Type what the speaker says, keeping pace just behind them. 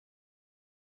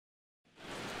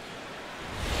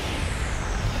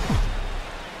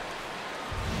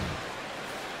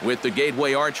With the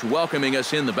Gateway Arch welcoming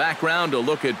us in the background, a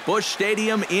look at Busch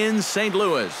Stadium in St.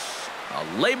 Louis.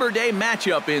 A Labor Day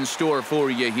matchup in store for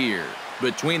you here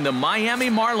between the Miami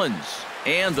Marlins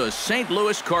and the St.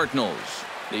 Louis Cardinals.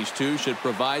 These two should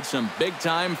provide some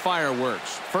big-time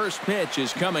fireworks. First pitch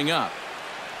is coming up.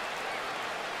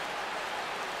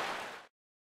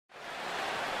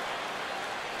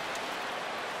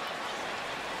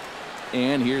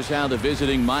 And here's how the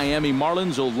visiting Miami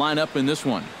Marlins will line up in this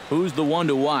one. Who's the one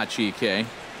to watch, EK?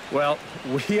 Well,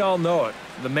 we all know it.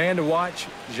 The man to watch,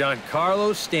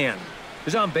 Giancarlo Stanton.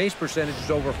 His on-base percentage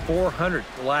is over 400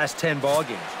 the last 10 ball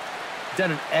games. He's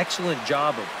done an excellent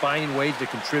job of finding ways to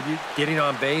contribute, getting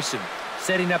on base, and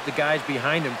setting up the guys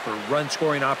behind him for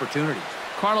run-scoring opportunities.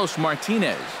 Carlos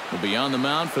Martinez will be on the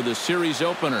mound for the series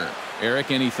opener.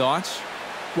 Eric, any thoughts?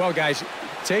 Well, guys,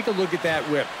 take a look at that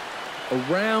whip.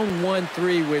 Around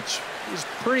 1-3, which is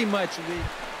pretty much league.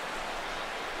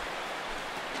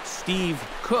 Steve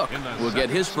Cook will get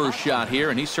his first shot here,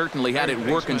 and he certainly had it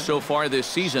working so far this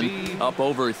season. Up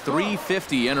over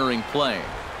 350 entering play.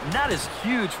 And that is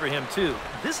huge for him, too.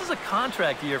 This is a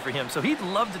contract year for him, so he'd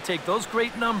love to take those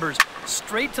great numbers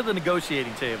straight to the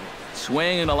negotiating table.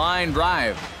 Swing and a line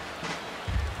drive.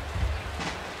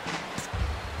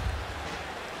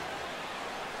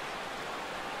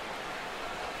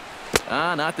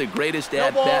 Not the greatest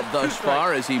at-bat thus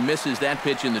far as he misses that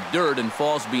pitch in the dirt and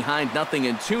falls behind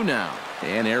 0-2 now.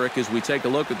 And Eric, as we take a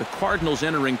look at the Cardinals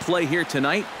entering play here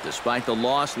tonight, despite the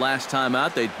loss last time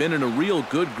out, they've been in a real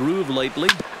good groove lately.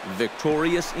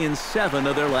 Victorious in 7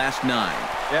 of their last 9.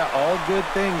 Yeah, all good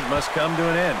things must come to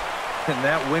an end. And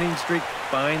that winning streak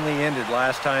finally ended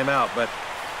last time out. But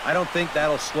I don't think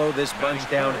that'll slow this bunch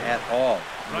down at all.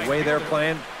 The way they're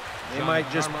playing, they might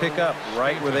just pick up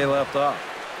right where they left off.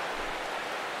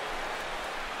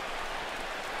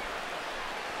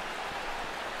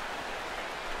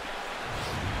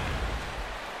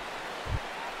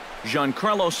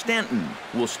 Giancarlo Stanton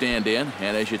will stand in,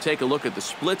 and as you take a look at the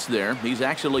splits there, he's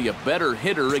actually a better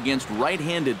hitter against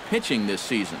right-handed pitching this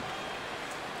season.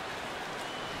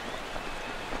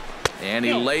 And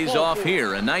he lays off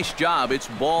here. A nice job. It's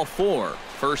ball 4.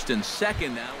 First and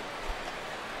second now.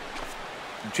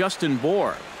 Justin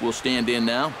Bour will stand in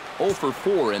now. 0 for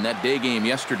 4 in that day game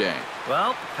yesterday.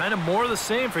 Well, kind of more of the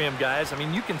same for him, guys. I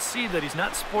mean, you can see that he's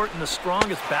not sporting the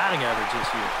strongest batting average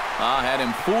this year. Had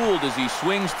him fooled as he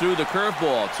swings through the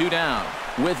curveball. 2 down.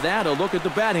 With that, a look at the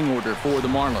batting order for the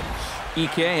Marlins.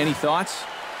 EK, any thoughts?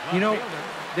 You know,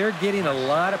 they're getting a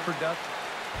lot of production.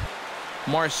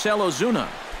 Marcell Ozuna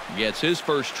gets his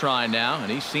first try now,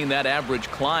 and he's seen that average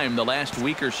climb the last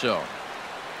week or so.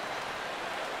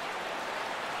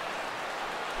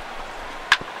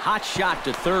 Hot shot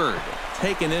to third.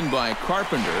 Taken in by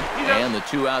Carpenter. And the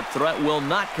 2-out threat will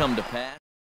not come to pass.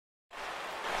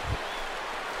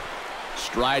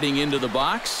 Striding into the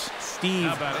box,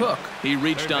 Steve Cook. He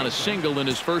reached on a single in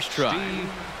his first try.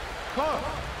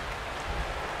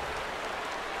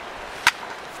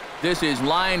 This is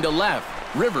line to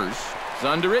left. Rivers is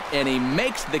under it, and he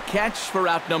makes the catch for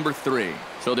out number 3.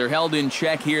 So they're held in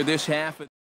check here this half.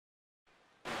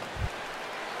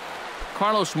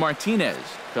 Carlos Martinez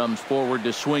comes forward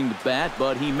to swing the bat,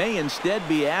 but he may instead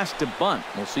be asked to bunt.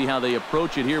 We'll see how they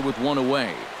approach it here with 1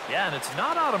 away. Yeah, and it's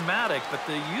not automatic, but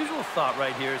the usual thought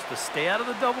right here is to stay out of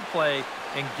the double play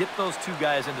and get those 2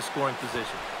 guys into scoring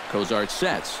position. Cozart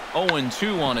sets.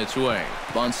 0-2 on its way.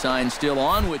 Bunt sign still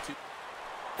on with 2.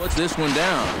 Puts this one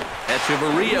down.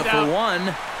 Echeverria for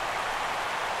 1.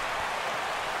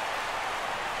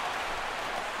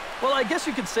 Well, I guess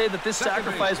you could say that this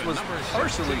sacrifice was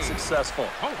partially successful.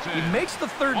 He makes the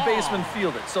third baseman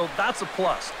field it, so that's a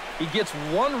plus. He gets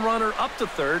 1 runner up to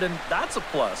third, and that's a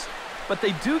plus. But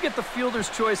they do get the fielder's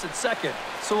choice at second,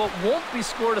 so it won't be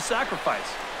scored a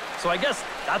sacrifice. So I guess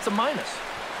that's a minus.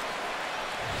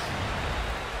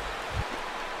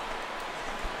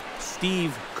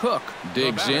 Steve Cook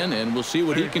digs in, and we'll see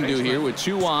what he can do here with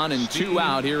 2 on and 2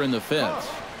 out here in the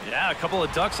 5th. Yeah, a couple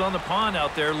of ducks on the pond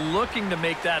out there looking to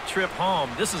make that trip home.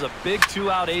 This is a big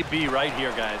 2-out AB right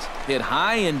here, guys. Hit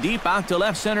high and deep out to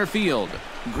left center field.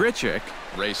 Grichuk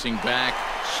racing back,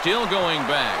 still going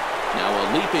back. Now a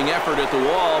leaping effort at the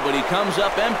wall, but he comes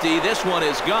up empty. This one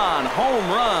is gone.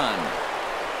 Home run.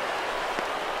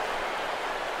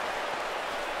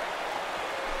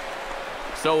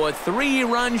 So a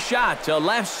 3-run shot to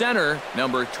left center,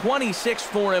 number 26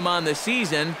 for him on the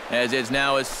season, as it's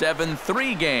now a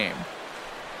 7-3 game.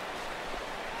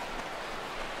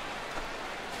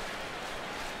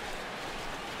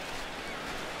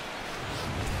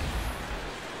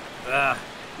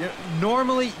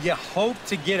 Normally, you hope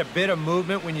to get a bit of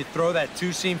movement when you throw that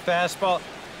 2-seam fastball.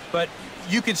 But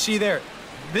you can see there,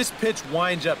 this pitch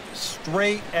winds up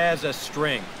straight as a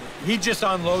string. He just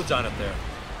unloads on it there.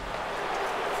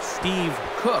 Steve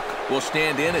Cook will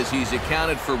stand in as he's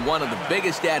accounted for one of the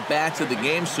biggest at-bats of the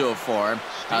game so far.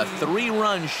 A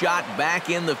 3-run shot back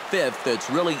in the 5th that's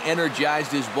really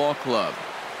energized his ball club.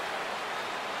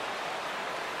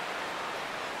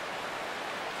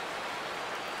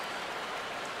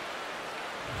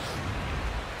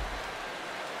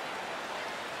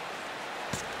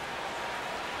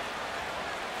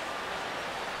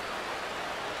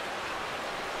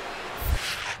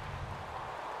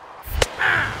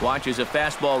 Watches a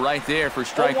fastball right there for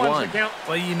strike one.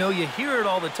 Well, you know, you hear it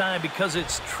all the time because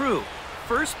it's true.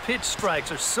 First pitch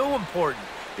strikes are so important.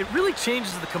 It really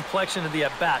changes the complexion of the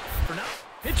at-bat. For not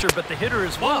the pitcher, but the hitter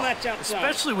as well,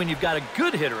 especially when you've got a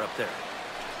good hitter up there.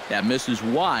 That misses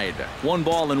wide. 1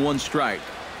 ball and 1 strike.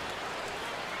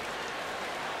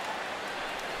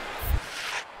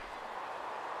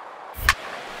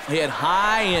 Hit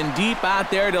high and deep out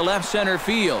there to left center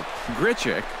field.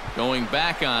 Grichuk going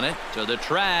back on it to the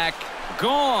track.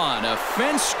 Gone. A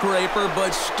fence scraper,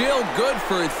 but still good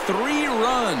for 3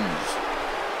 runs.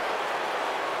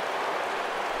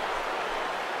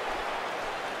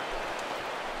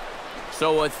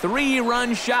 So a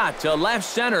 3-run shot to left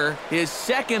center, his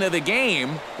 2nd of the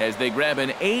game, as they grab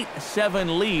an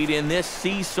 8-7 lead in this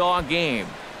seesaw game.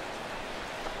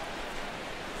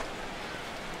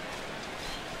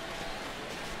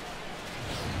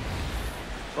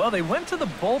 Well, they went to the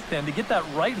bullpen to get that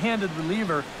right-handed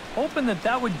reliever, hoping that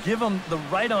that would give them the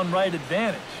right-on-right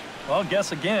advantage. Well,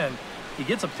 guess again. He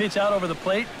gets a pitch out over the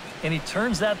plate, and he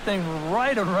turns that thing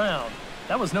right around.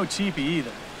 That was no cheapie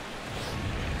either.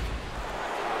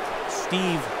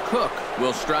 Steve Cook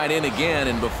will stride in again,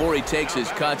 and before he takes his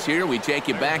cuts here, we take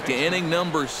you back to inning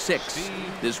number 6.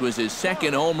 This was his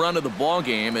 2nd home run of the ball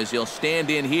game, as he'll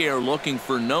stand in here looking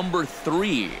for number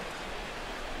 3.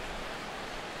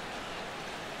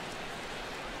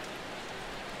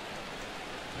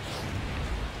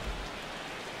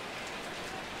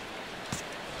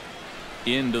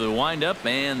 Into the windup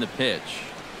and the pitch.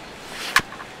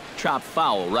 Chop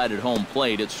foul right at home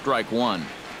plate. It's strike 1.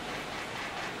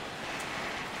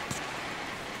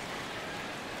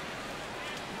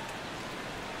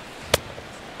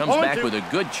 Comes back with a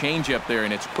good changeup there,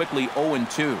 and it's quickly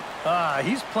 0-2.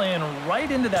 He's playing right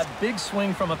into that big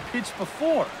swing from a pitch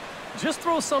before. Just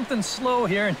throw something slow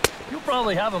here, and you'll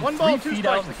probably have him 3 feet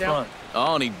out in front.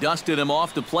 Oh, and he dusted him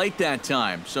off the plate that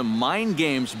time. Some mind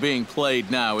games being played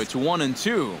now. It's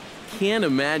 1-2. Can't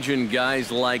imagine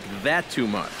guys like that too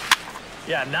much.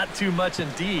 Yeah, not too much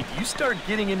indeed. You start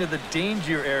getting into the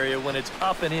danger area when it's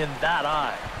up and in that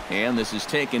high. And this is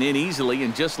taken in easily,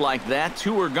 and just like that,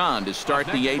 2 are gone to start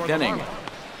the 8th inning.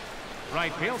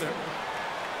 Right fielder.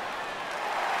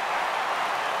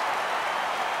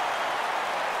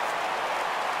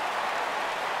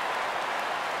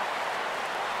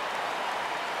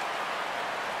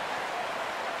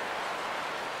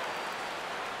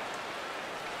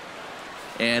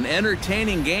 An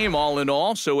entertaining game all in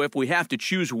all, so if we have to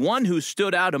choose one who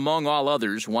stood out among all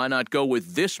others, why not go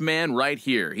with this man right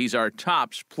here? He's our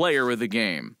tops player of the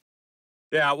game.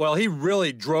 Yeah, well, he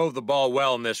really drove the ball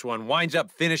well in this one. Winds up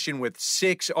finishing with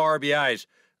 6 RBIs.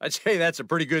 I'd say that's a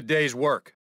pretty good day's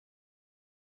work.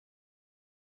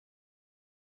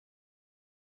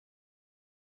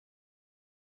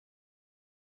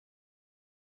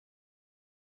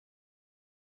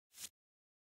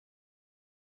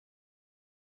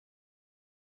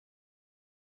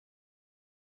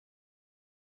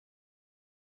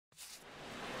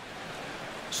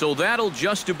 So that'll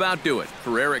just about do it.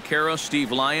 For Eric Caro,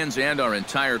 Steve Lyons, and our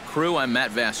entire crew, I'm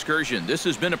Matt Vasgersian. This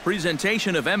has been a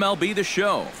presentation of MLB The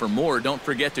Show. For more, don't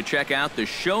forget to check out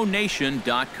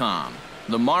theshownation.com.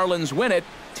 The Marlins win it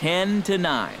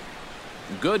 10-9.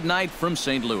 Good night from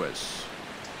St. Louis.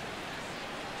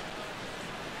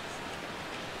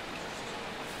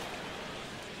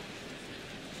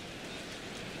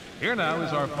 Here now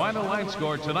is our final line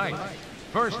score tonight.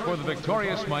 First for the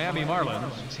victorious Miami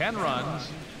Marlins, 10 runs,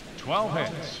 12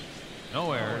 hits,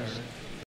 no errors,